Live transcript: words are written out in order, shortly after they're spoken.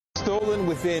Stolen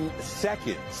within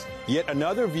seconds. Yet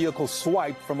another vehicle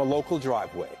swiped from a local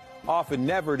driveway, often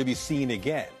never to be seen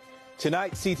again.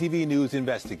 Tonight, CTV News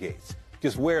investigates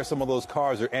just where some of those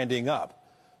cars are ending up,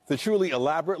 the truly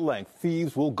elaborate length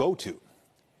thieves will go to.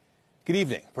 Good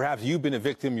evening. Perhaps you've been a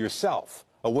victim yourself.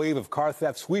 A wave of car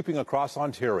theft sweeping across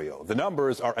Ontario. The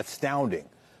numbers are astounding.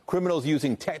 Criminals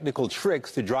using technical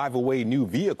tricks to drive away new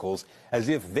vehicles as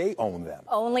if they own them.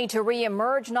 Only to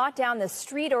re-emerge not down the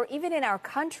street or even in our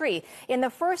country. In the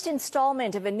first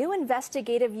installment of a new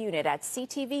investigative unit at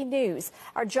CTV News,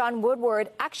 our John Woodward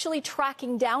actually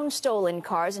tracking down stolen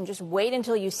cars. And just wait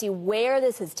until you see where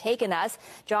this has taken us.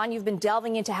 John, you've been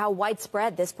delving into how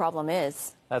widespread this problem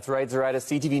is. That's right, Zoraida.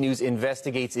 CTV News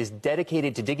Investigates is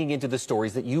dedicated to digging into the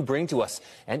stories that you bring to us.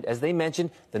 And as they mentioned,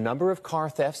 the number of car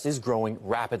thefts is growing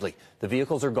rapidly. The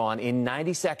vehicles are gone in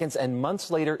 90 seconds, and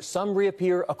months later, some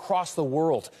reappear across the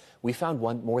world. We found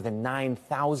one more than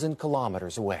 9,000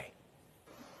 kilometers away.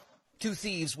 Two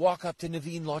thieves walk up to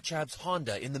Naveen Lochab's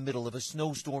Honda in the middle of a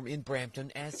snowstorm in Brampton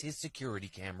as his security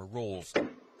camera rolls.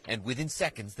 And within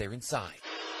seconds, they're inside.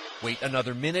 Wait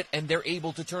another minute, and they're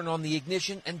able to turn on the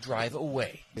ignition and drive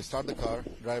away. They start the car,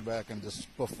 drive back, and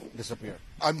just poof, disappear.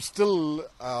 I'm still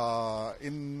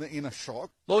in a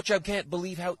shock. Lochab can't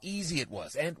believe how easy it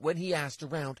was, and when he asked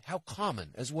around, how common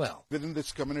as well. Within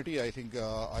this community, I think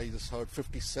I just heard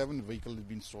 57 vehicles have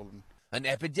been stolen. An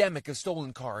epidemic of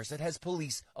stolen cars that has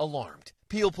police alarmed.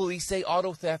 Peel police say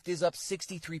auto theft is up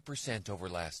 63% over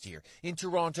last year. In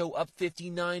Toronto, up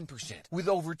 59%, with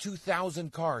over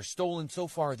 2,000 cars stolen so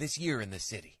far this year in the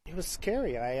city. It was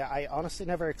scary. I honestly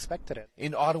never expected it.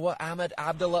 In Ottawa, Ahmed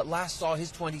Abdallah last saw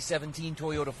his 2017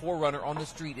 Toyota 4Runner on the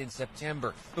street in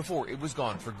September, before it was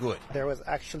gone for good. There was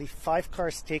actually 5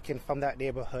 cars taken from that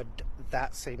neighborhood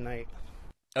that same night.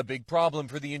 A big problem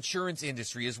for the insurance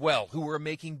industry as well, who are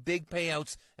making big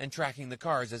payouts and tracking the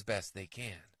cars as best they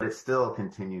can. It still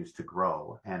continues to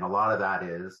grow, and a lot of that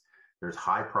is there's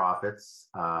high profits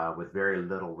with very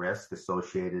little risk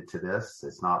associated to this.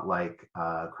 It's not like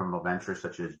criminal ventures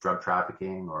such as drug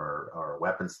trafficking or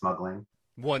weapons smuggling.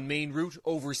 One main route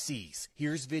overseas.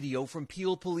 Here's video from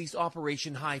Peel Police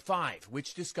Operation High Five,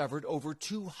 which discovered over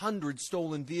 200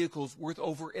 stolen vehicles worth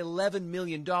over $11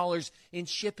 million in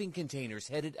shipping containers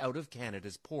headed out of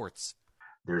Canada's ports.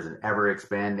 There's an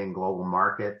ever-expanding global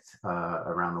market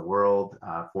around the world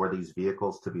for these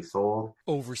vehicles to be sold.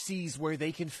 Overseas, where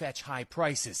they can fetch high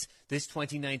prices. This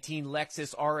 2019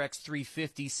 Lexus RX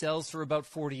 350 sells for about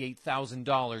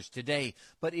 $48,000 today.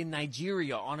 But in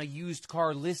Nigeria, on a used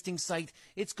car listing site,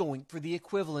 it's going for the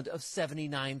equivalent of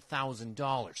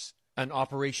 $79,000. An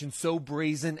operation so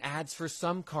brazen, ads for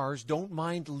some cars don't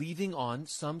mind leaving on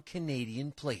some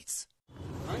Canadian plates.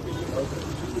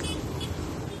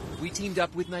 We teamed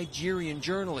up with Nigerian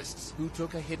journalists who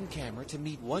took a hidden camera to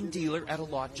meet one dealer at a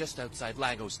lot just outside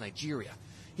Lagos, Nigeria.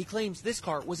 He claims this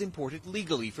car was imported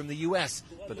legally from the U.S.,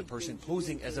 but the person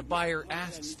posing as a buyer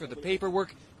asks for the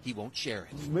paperwork. He won't share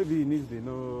it. Maybe he needs the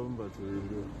number to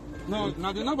review. No,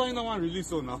 now the number no one release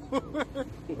so now.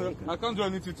 I can't do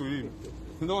anything to him.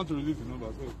 He don't want to release the number.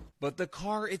 So. But the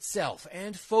car itself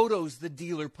and photos the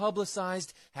dealer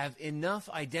publicized have enough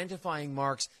identifying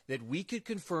marks that we could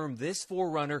confirm this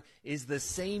 4Runner is the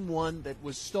same one that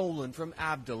was stolen from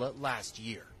Abdallah last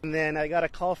year. And then I got a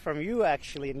call from you,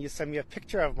 actually, and you sent me a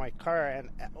picture of my car, and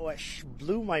what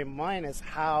blew my mind is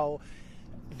how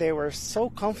they were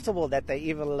so comfortable that they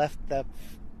even left the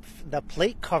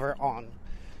plate cover on.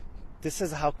 This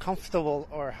is how comfortable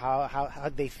or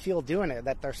how they feel doing it,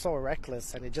 that they're so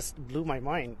reckless, and it just blew my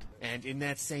mind. And in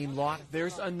that same lot,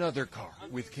 there's another car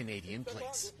with Canadian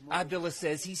plates. Abdullah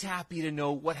says he's happy to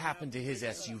know what happened to his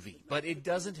SUV, but it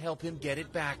doesn't help him get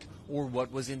it back or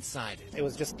what was inside it. It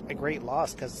was just a great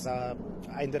loss because I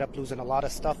ended up losing a lot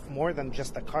of stuff, more than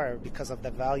just the car, because of the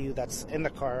value that's in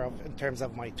the car in terms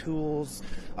of my tools,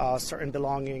 certain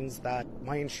belongings that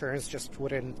my insurance just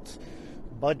wouldn't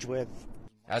budge with.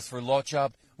 As for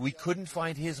Lochab, we couldn't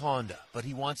find his Honda, but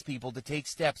he wants people to take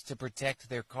steps to protect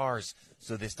their cars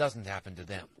so this doesn't happen to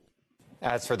them.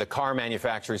 As for the car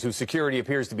manufacturers whose security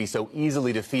appears to be so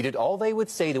easily defeated, all they would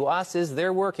say to us is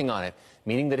they're working on it,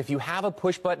 meaning that if you have a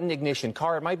push-button ignition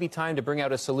car, it might be time to bring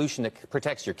out a solution that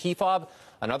protects your key fob.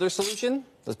 Another solution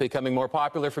that's becoming more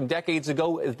popular from decades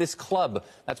ago is this club.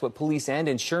 That's what police and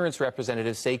insurance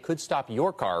representatives say could stop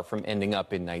your car from ending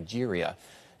up in Nigeria.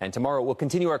 And tomorrow we'll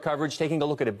continue our coverage, taking a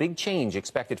look at a big change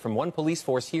expected from one police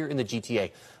force here in the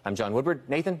GTA. I'm John Woodward.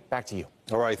 Nathan, back to you.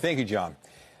 All right. Thank you, John.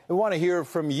 We want to hear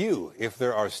from you. If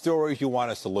there are stories you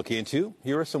want us to look into,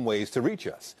 here are some ways to reach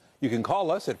us. You can call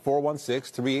us at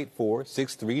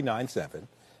 416-384-6397.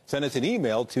 Send us an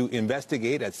email to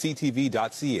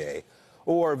investigate@ctv.ca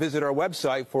or visit our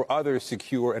website for other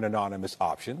secure and anonymous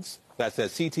options. That's at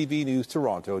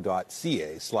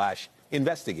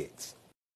ctvnewstoronto.ca/investigates.